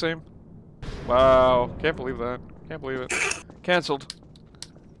looks the same? Wow, can't believe that. Can't believe it. Cancelled.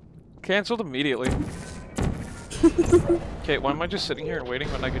 Cancelled immediately. Okay, why am I just sitting here and waiting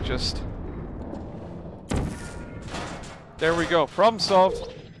when I could just... There we go. Problem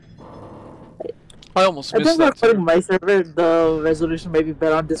solved. I almost missed that. I think on my server, the resolution may be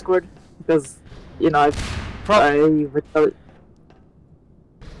better on Discord because, you know, I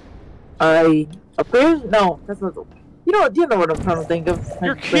appeared? No, that's not. You know what I'm trying to think of.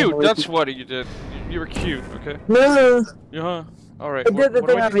 You're cute. That's what you did. You were cute. Okay. No. Yeah. All right. I did the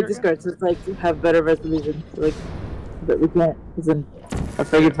thing on my Discord, so it's like to have better resolution, like but we can't. It's in a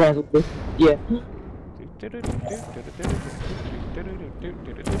figured plans with this. Yeah.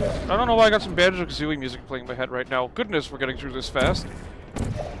 I don't know why I got some Banjo-Kazooie music playing in my head right now. Goodness, we're getting through this fast.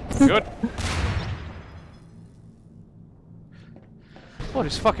 Good. What,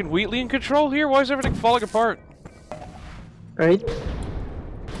 is fucking Wheatley in control here? Why is everything falling apart? Right?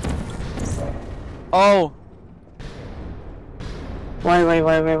 Oh. Why? I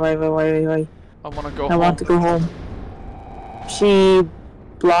want to go home. I want to go home. She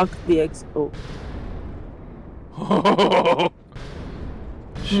block the exit. Oh.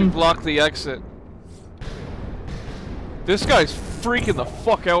 Should block the exit. This guy's freaking the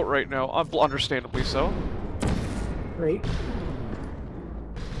fuck out right now. Understandably so. Right.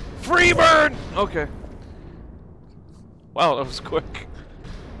 Free burn! Okay. Wow, that was quick.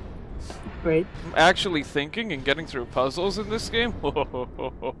 Right. I'm actually thinking and getting through puzzles in this game? Why'd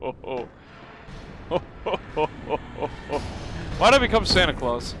I become Santa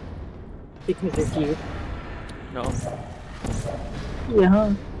Claus? Because they're cute. No.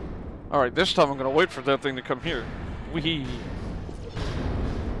 Yeah. Alright, this time I'm gonna wait for that thing to come here. Wee.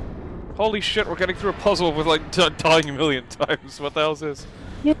 Holy shit, we're getting through a puzzle with like dying a million times. What the hell is this?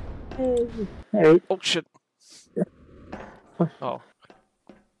 Yay. Alright. Oh shit. Oh.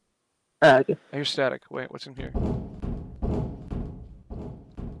 Okay. I hear static. Wait, what's in here?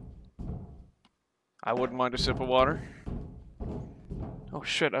 I wouldn't mind a sip of water. Oh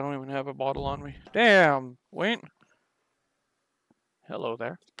shit, I don't even have a bottle on me. Damn! Wait. Hello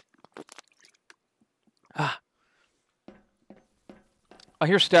there. Ah. I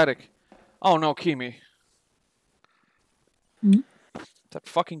hear static. Oh no, Kimi. Hmm? That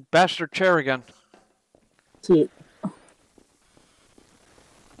fucking bastard chair again. See it.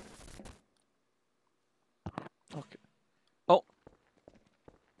 Okay. Oh.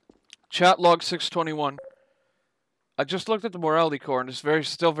 Chat log 621. I just looked at the morality core and it's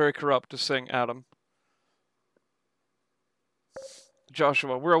still very corrupt, is saying Adam.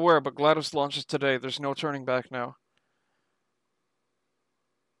 Joshua, we're aware, but GLaD0S launches today. There's no turning back now.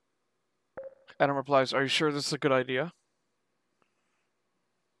 Adam replies, are you sure this is a good idea?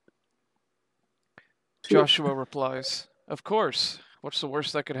 Joshua replies, of course. What's the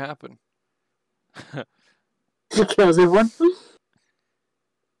worst that could happen? She kills everyone.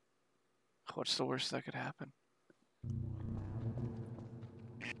 What's the worst that could happen?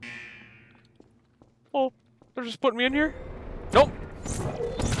 Oh, they're just putting me in here? Nope.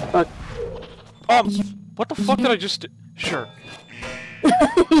 Fuck. What the fuck did I just do? Sure.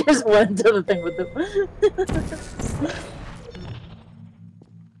 He just went into the thing with them.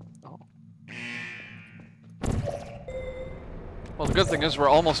 Oh. Well, the good thing is we're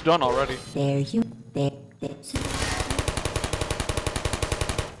almost done already. There.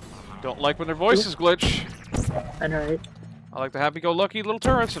 Don't like when their voices glitch. I know, right? I like the happy-go-lucky little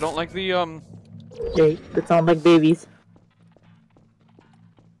turrets. I don't like the, They sound like babies.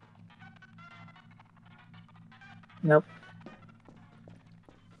 Nope.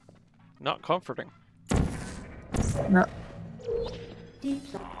 not comforting. No.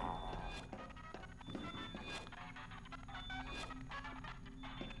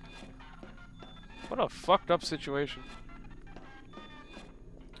 What a fucked up situation.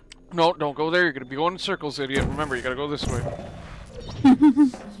 No, don't go there. You're gonna be going in circles, idiot. Remember, you gotta go this way.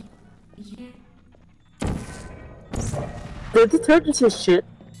 The detergent is shit.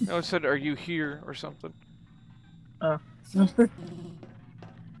 No, it said, are you here, or something. Oh.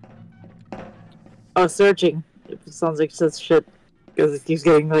 Oh, searching. It sounds like such shit. Because it keeps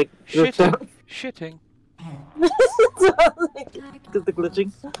getting, like, glitched out. Shitting. Because the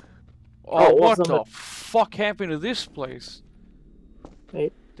glitching. Oh, what the fuck happened to this place?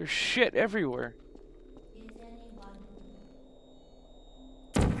 Wait. There's shit everywhere.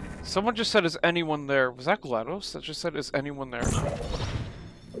 Someone just said, is anyone there? Was that GLaD0S that just said, is anyone there?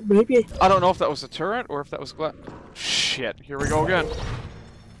 Maybe. I don't know if that was a turret or if that was GLaD. Shit, here we go again.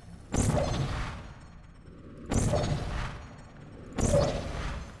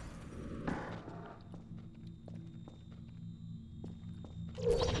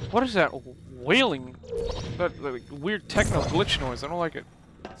 What is that wailing? That like, weird techno glitch noise. I don't like it.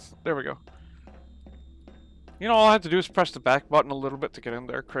 There we go. You know, all I have to do is press the back button a little bit to get in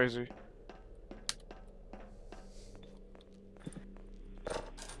there. Crazy.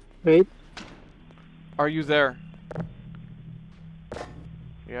 Wait. Are you there?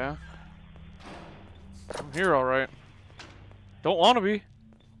 Yeah. I'm here, alright. Don't want to be.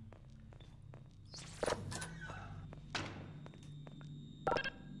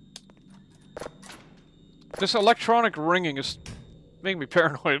 This electronic ringing is making me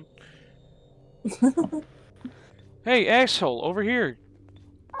paranoid. Hey, asshole, over here.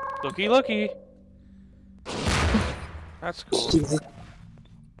 Looky, looky. That's cool. Jesus.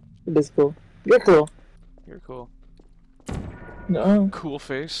 It is cool. You're cool. You're cool. No. Cool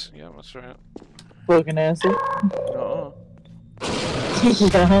face. Yeah, that's right. Broken answer. No.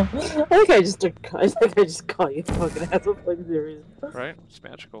 Yeah. I think I just call you fucking asshole for no reason. Right? It's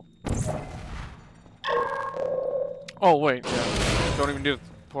magical. Oh, wait, yeah. Don't even do the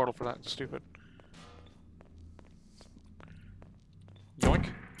portal for that. It's stupid. Yoink. Yoink.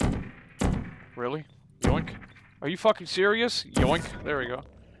 Really? Yoink. Are you fucking serious? Yoink. There we go.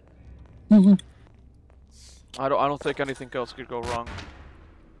 I don't think anything else could go wrong.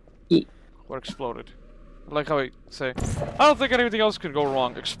 What exploded? I like how I say, I don't think anything else could go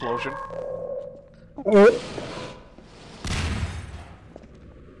wrong. Explosion.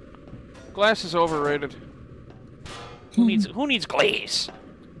 Glass is overrated. Who needs glass?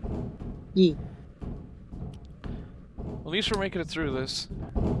 Yeah. At least we're making it through this.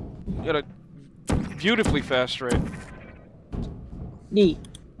 Got a beautifully fast rate. Yeah.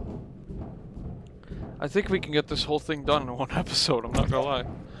 I think we can get this whole thing done in one episode, I'm not gonna lie.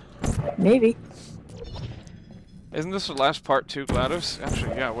 Maybe. Isn't this the last part too, GLaD0S?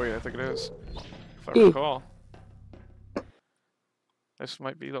 Actually, yeah, wait, I think it is. If I Yeah. recall. This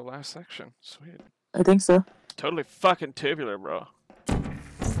might be the last section. Sweet. I think so. Totally fucking tubular, bro. Oh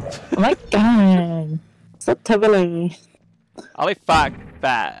my god. So tubular. Holy fuck,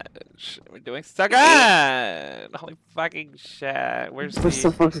 fudge. We're doing so good! Holy fucking shit. Where's We're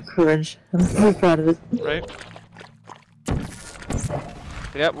so fucking cringe. I'm so proud of it. Right?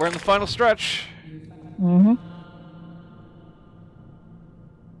 Yep, we're in the final stretch. Mm-hmm.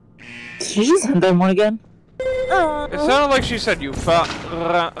 Did she just hit that one again? It sounded like she said you fuck.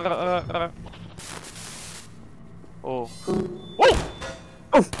 Oh. Whoa!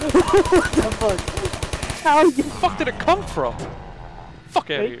 Oh! What the fuck? How you? Where the fuck did it come from? Fuck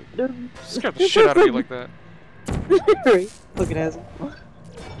out of here. Scared the shit out of you like that. Right. Fucking asshole.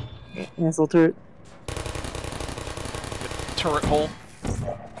 Asshole turret. Turret hole.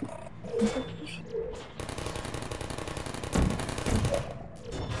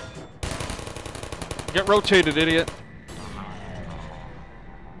 Get rotated, idiot.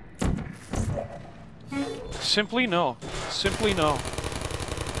 Simply no. Simply no.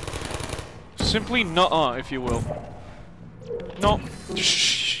 Simply nuh-uh, if you will. No.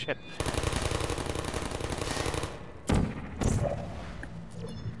 Shit.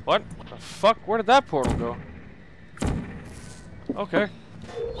 What? What the fuck? Where did that portal go? Okay.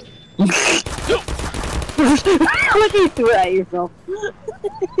 Look, you threw it at yourself.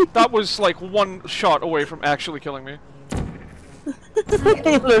 That was like one shot away from actually killing me. You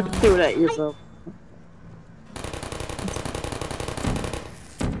threw it at yourself.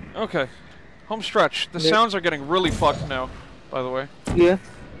 Okay. Home stretch. The Yep. sounds are getting really fucked now, by the way. Yeah.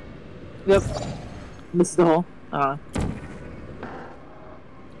 Yep. This is the hole. Aw.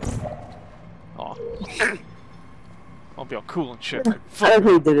 I'll be all cool and shit. I Fuck.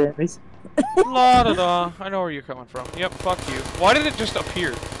 really did it anyways. La da da. I know where you're coming from. Yep, fuck you. Why did it just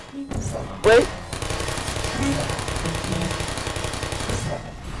appear? Wait.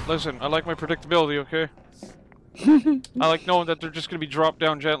 Listen, I like my predictability, okay? I like knowing that they're just gonna be dropped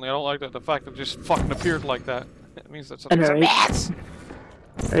down gently. I don't like that the fact that it just fucking appeared like that. It means that something's a mess!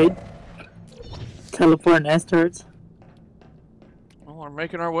 Right? Teleport and ass turrets. Well, we're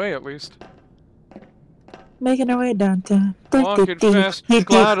making our way at least. Making our way downtown. Walking fast,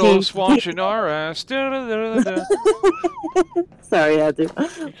 GLaD0S watching our ass. Da-da-da-da-da. Sorry, I had to.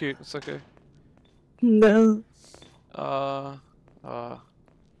 You're cute, it's okay. No. Oh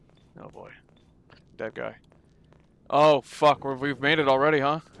boy. That guy. Oh, fuck, we've made it already,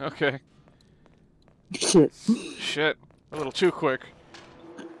 huh? Okay. Shit. Shit. A little too quick.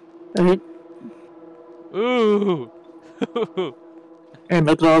 Alright. Ooh! And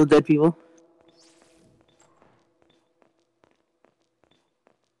look at all the dead people.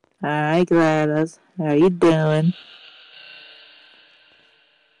 Hi, GLaD0S. How you doing?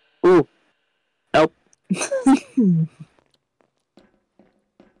 Ooh. Nope.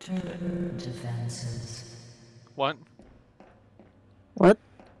 Turret defenses. What? What?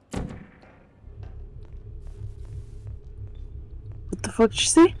 What the fuck did you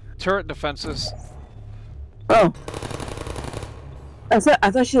say? Turret defenses. Oh. I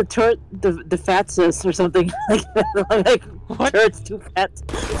thought she said turret the fat sis or something like that. Like What? turret's too fat.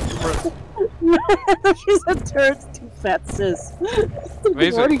 I thought she said turret's too fat sis.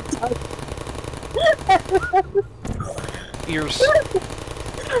 Amazing. What are you talking- Ears.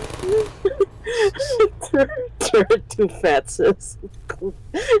 Turret too fat sis. You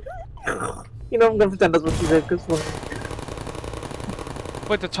know I'm gonna pretend that's what she said because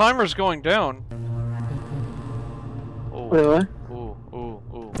Wait, the timer's going down. Oh. wait, what? Ooh, ooh,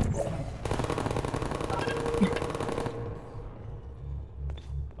 ooh.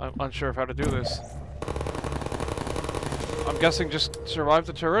 I'm unsure of how to do this. I'm guessing just survive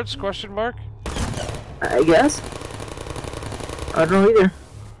the turrets? Question mark? I guess. I don't know either.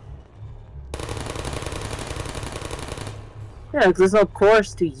 Yeah, because there's no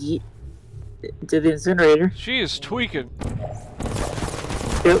course to yeet to the incinerator. She is tweaking.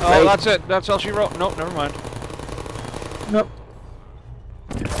 Yep, Oh, right. that's it. That's all she wrote. Nope, never mind. Nope.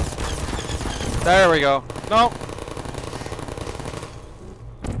 There we go. Nope.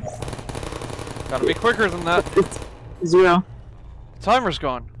 Gotta be quicker than that. It's 0. Timer's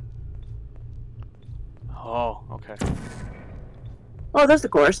gone. Oh, okay. Oh, that's the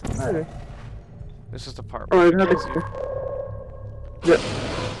course. Okay. This is the part Or where it another kills you. course. Yep.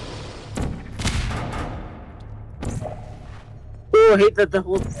 Oh, I hate that the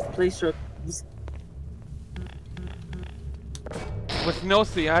whole place struck. With no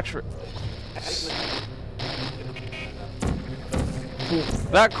theatric.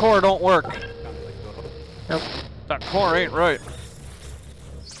 That core don't work. Nope. That core ain't right.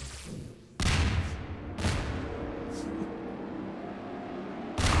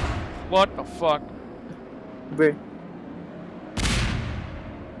 What the fuck? Bruh.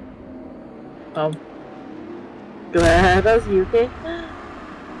 GLaD0S, you okay?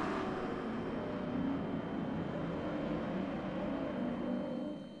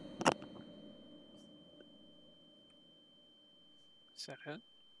 Is that it?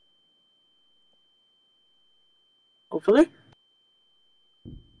 Hopefully.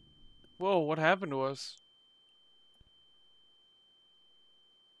 Whoa, what happened to us?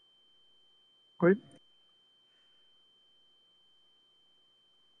 Right.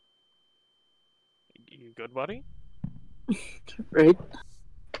 You good, buddy? Right.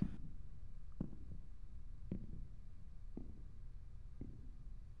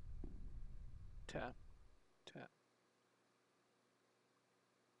 Tap. Tap.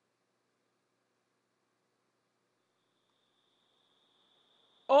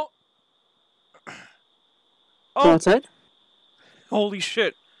 Oh! Go Oh! outside? Holy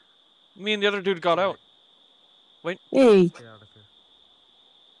shit! Me and the other dude got out. Wait, Hey. Get out of here.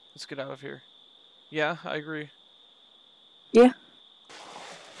 let's get out of here. Yeah, I agree. Yeah.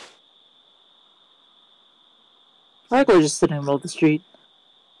 I think we're just sitting in the middle of the street.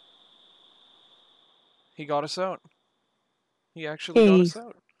 He got us out. He actually got Hey. us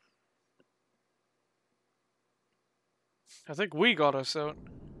out. I think we got us out.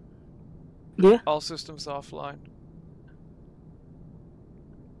 Yeah. All systems offline.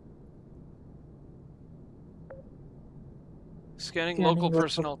 Scanning local local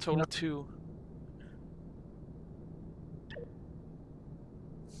personnel, total 2.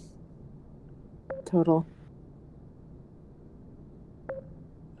 Total.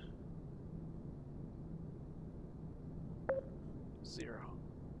 Zero.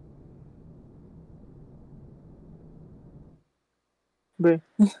 Bruh.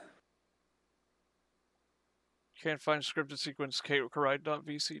 Can't find scripted sequence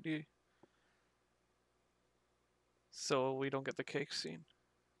cake.vcd. So we don't get the cake scene.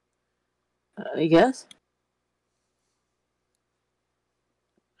 I guess.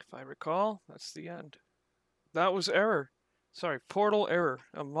 If I recall, that's the end. That was Error. Sorry, Portal Error.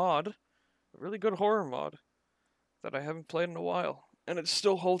 A mod. A really good horror mod. That I haven't played in a while. And it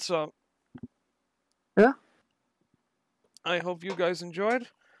still holds up. Yeah. I hope you guys enjoyed.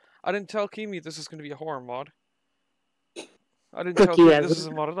 I didn't tell Kimi this is going to be a horror mod. I didn't tell Cookie Kimi has this it. is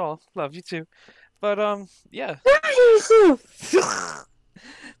a mod at all. Love you too. But, yeah.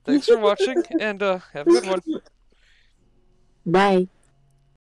 Thanks for watching, and have a good one. Bye.